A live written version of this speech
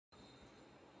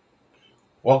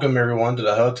Welcome, everyone, to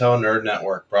the Hotel Nerd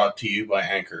Network, brought to you by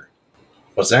Anchor.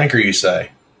 What's Anchor, you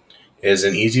say? It is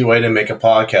an easy way to make a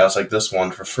podcast like this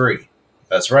one for free.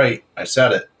 That's right, I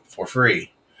said it, for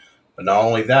free. But not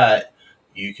only that,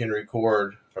 you can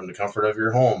record from the comfort of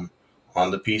your home,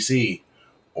 on the PC,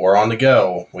 or on the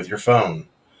go with your phone.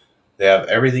 They have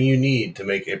everything you need to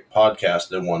make a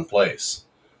podcast in one place.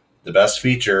 The best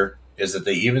feature is that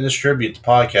they even distribute the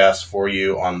podcast for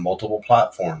you on multiple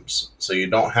platforms, so you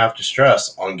don't have to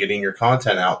stress on getting your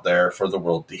content out there for the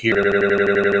world to hear.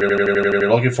 If you're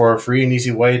looking for a free and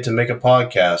easy way to make a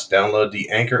podcast, download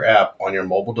the Anchor app on your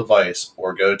mobile device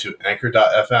or go to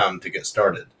anchor.fm to get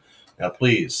started. Now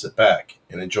please sit back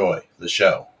and enjoy the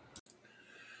show.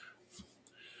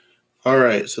 All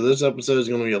right, so this episode is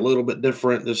going to be a little bit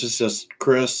different. This is just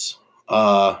Chris.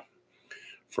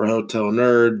 For Hotel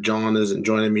Nerd, John isn't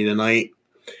joining me tonight.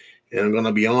 And I'm going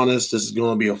to be honest, this is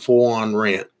going to be a full-on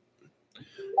rant.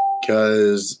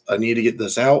 Because I need to get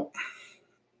this out.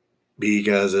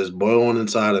 Because it's boiling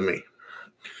inside of me.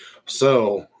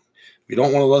 So, if you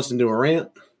don't want to listen to a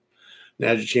rant,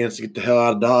 now's your chance to get the hell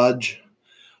out of Dodge.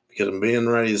 Because I'm being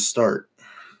ready to start.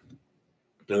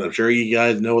 And I'm sure you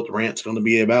guys know what the rant's going to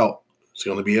be about. It's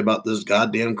going to be about this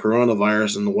goddamn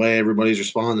coronavirus and the way everybody's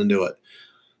responding to it.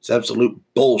 It's absolute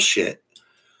bullshit.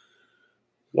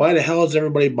 Why the hell is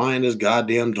everybody buying this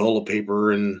goddamn toilet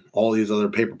paper and all these other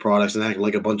paper products and acting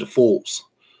like a bunch of fools?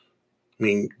 I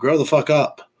mean, grow the fuck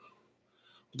up.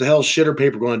 What the hell is shitter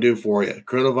paper going to do for you?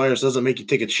 Coronavirus doesn't make you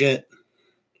take a shit.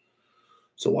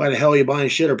 So why the hell are you buying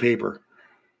shitter paper?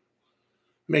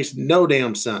 It makes no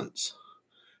damn sense.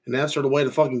 And that's sort of the way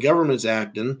the fucking government's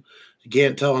acting. You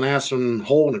can't tell an ass from a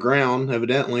hole in the ground,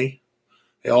 evidently.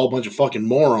 They're all a bunch of fucking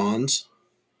morons.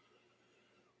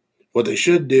 What they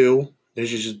should do is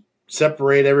just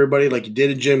separate everybody like you did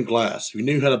in gym class. If you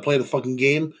knew how to play the fucking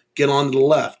game, get on to the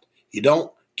left. You don't,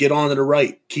 get on to the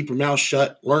right. Keep your mouth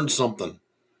shut. Learn something.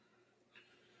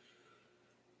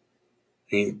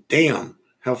 I mean, damn,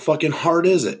 how fucking hard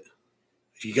is it?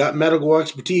 If you got medical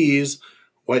expertise,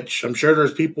 which I'm sure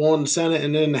there's people in the Senate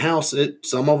and in the House that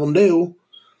some of them do,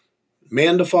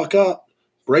 man the fuck up,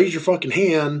 raise your fucking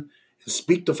hand, and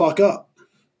speak the fuck up.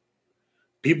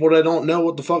 People that don't know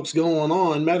what the fuck's going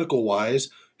on medical-wise,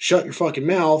 shut your fucking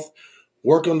mouth,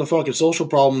 work on the fucking social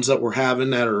problems that we're having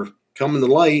that are coming to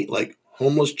light, like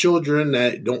homeless children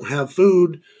that don't have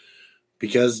food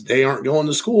because they aren't going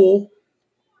to school.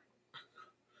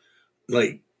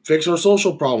 Like, fix our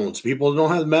social problems. People that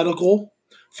don't have medical,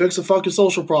 fix the fucking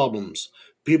social problems.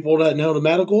 People that know the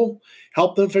medical,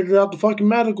 help them figure out the fucking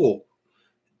medical.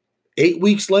 8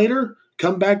 weeks later,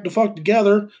 come back the fuck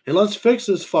together and let's fix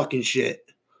this fucking shit.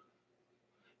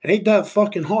 It ain't that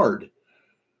fucking hard.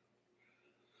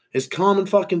 It's common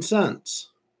fucking sense.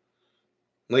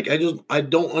 Like, I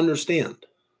don't understand.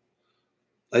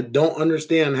 I don't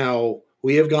understand how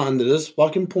we have gotten to this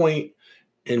fucking point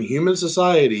in human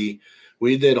society.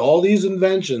 We did all these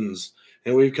inventions,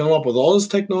 and we've come up with all this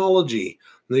technology,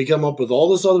 and we come up with all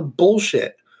this other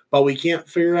bullshit, but we can't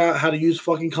figure out how to use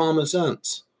fucking common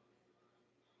sense.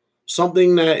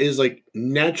 Something that is, like,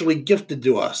 naturally gifted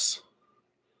to us.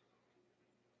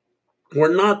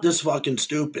 We're not this fucking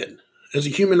stupid. As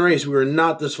a human race, we are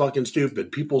not this fucking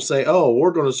stupid. People say, oh,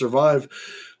 we're going to survive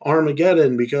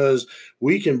Armageddon because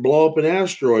we can blow up an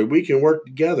asteroid. We can work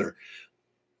together.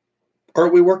 Are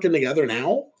we working together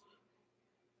now?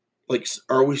 Like,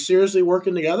 are we seriously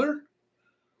working together?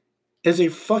 It's a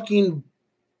fucking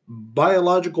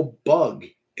biological bug,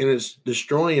 and it's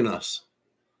destroying us.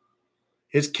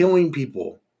 It's killing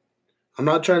people. I'm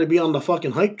not trying to be on the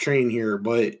fucking hype train here,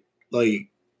 but, like,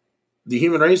 the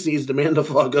human race needs to man the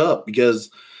fuck up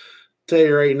because, I'll tell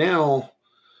you right now,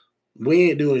 we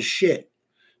ain't doing shit.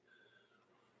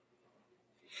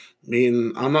 I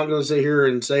mean, I'm not going to sit here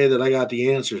and say that I got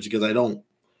the answers because I don't.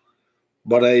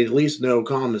 But I at least know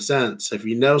common sense. If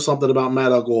you know something about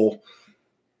medical,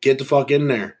 get the fuck in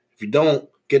there. If you don't,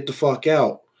 get the fuck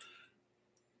out.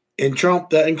 And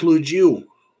Trump, that includes you.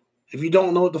 If you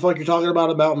don't know what the fuck you're talking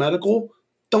about medical,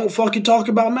 don't fucking talk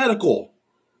about medical.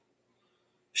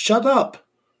 Shut up.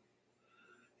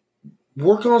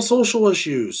 Work on social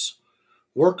issues.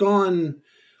 Work on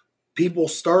people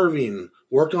starving.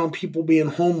 Work on people being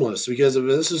homeless. Because if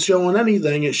this is showing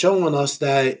anything, it's showing us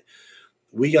that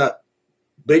we got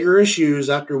bigger issues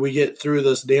after we get through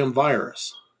this damn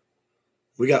virus.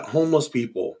 We got homeless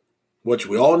people, which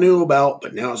we all knew about,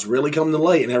 but now it's really coming to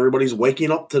light and everybody's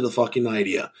waking up to the fucking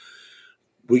idea.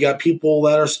 We got people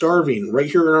that are starving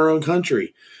right here in our own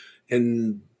country.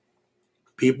 And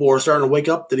people are starting to wake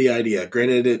up to the idea.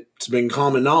 Granted, it's been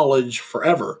common knowledge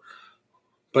forever.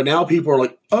 But now people are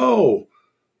like, oh,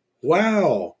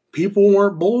 Wow, people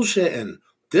weren't bullshitting.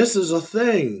 This is a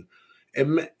thing.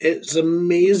 It's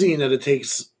amazing that it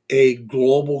takes a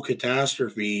global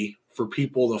catastrophe for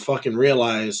people to fucking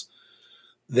realize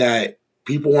that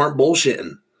people aren't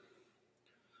bullshitting.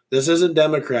 This isn't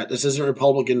Democrat. This isn't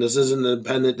Republican. This isn't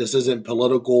independent. This isn't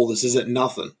political. This isn't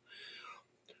nothing.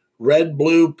 Red,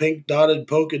 blue, pink dotted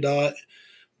polka dot.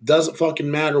 Doesn't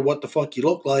fucking matter what the fuck you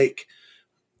look like.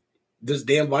 This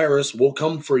damn virus will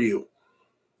come for you.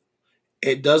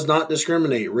 It does not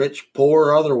discriminate, rich, poor,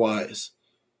 or otherwise.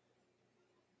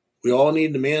 We all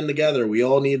need to man together. We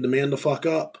all need to man the fuck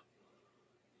up.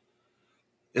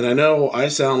 And I know I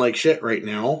sound like shit right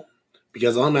now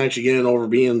because I'm actually getting over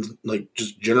being like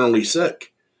just generally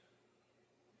sick.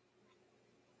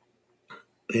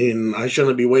 And I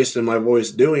shouldn't be wasting my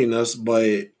voice doing this,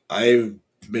 but I've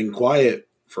been quiet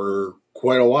for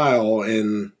quite a while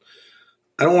and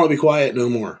I don't want to be quiet no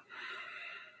more.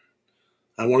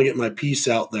 I want to get my piece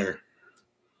out there.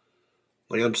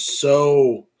 Like, I'm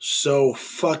so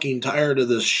fucking tired of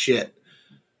this shit.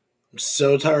 I'm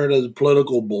so tired of the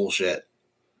political bullshit.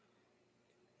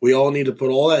 We all need to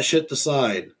put all that shit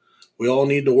aside. We all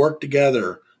need to work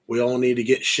together. We all need to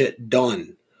get shit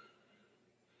done.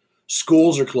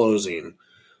 Schools are closing.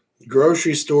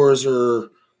 Grocery stores are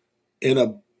in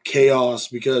a chaos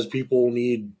because people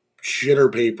need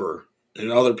shitter paper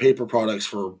and other paper products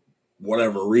for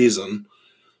whatever reason,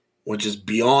 which is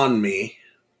beyond me.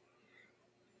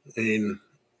 I mean,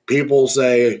 people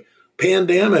say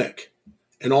pandemic,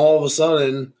 and all of a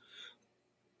sudden,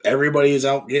 everybody's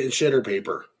out getting shitter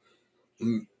paper.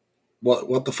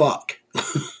 What the fuck?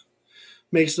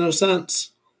 Makes no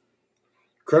sense.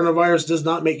 Coronavirus does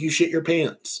not make you shit your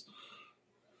pants.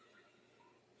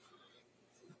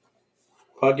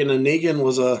 Fucking Negan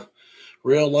was a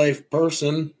real life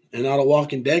person and not a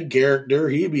Walking Dead character.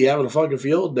 He'd be having a fucking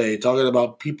field day talking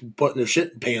about people putting their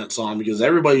shit pants on because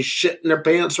everybody's shitting their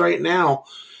pants right now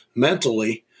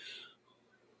mentally.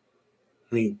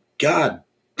 I mean, god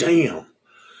damn.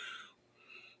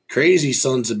 Crazy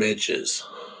sons of bitches.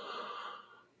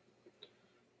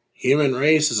 Human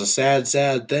race is a sad,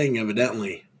 sad thing,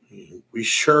 evidently. We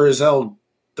sure as hell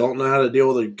don't know how to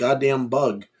deal with a goddamn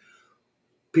bug.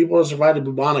 People that survived a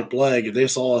bubonic plague, if they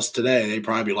saw us today, they'd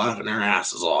probably be laughing their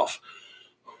asses off.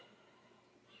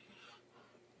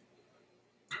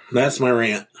 That's my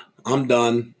rant. I'm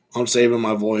done. I'm saving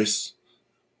my voice.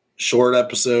 Short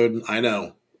episode, I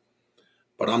know.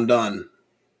 But I'm done.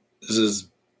 This is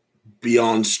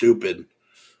beyond stupid.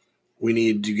 We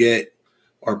need to get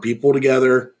our people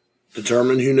together,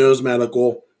 determine who knows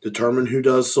medical, determine who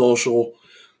does social,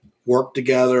 work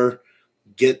together,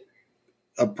 get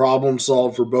a problem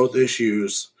solved for both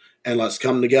issues, and let's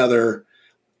come together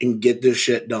and get this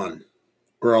shit done.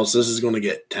 Or else this is going to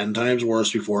get 10 times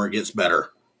worse before it gets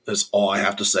better. That's all I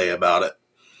have to say about it.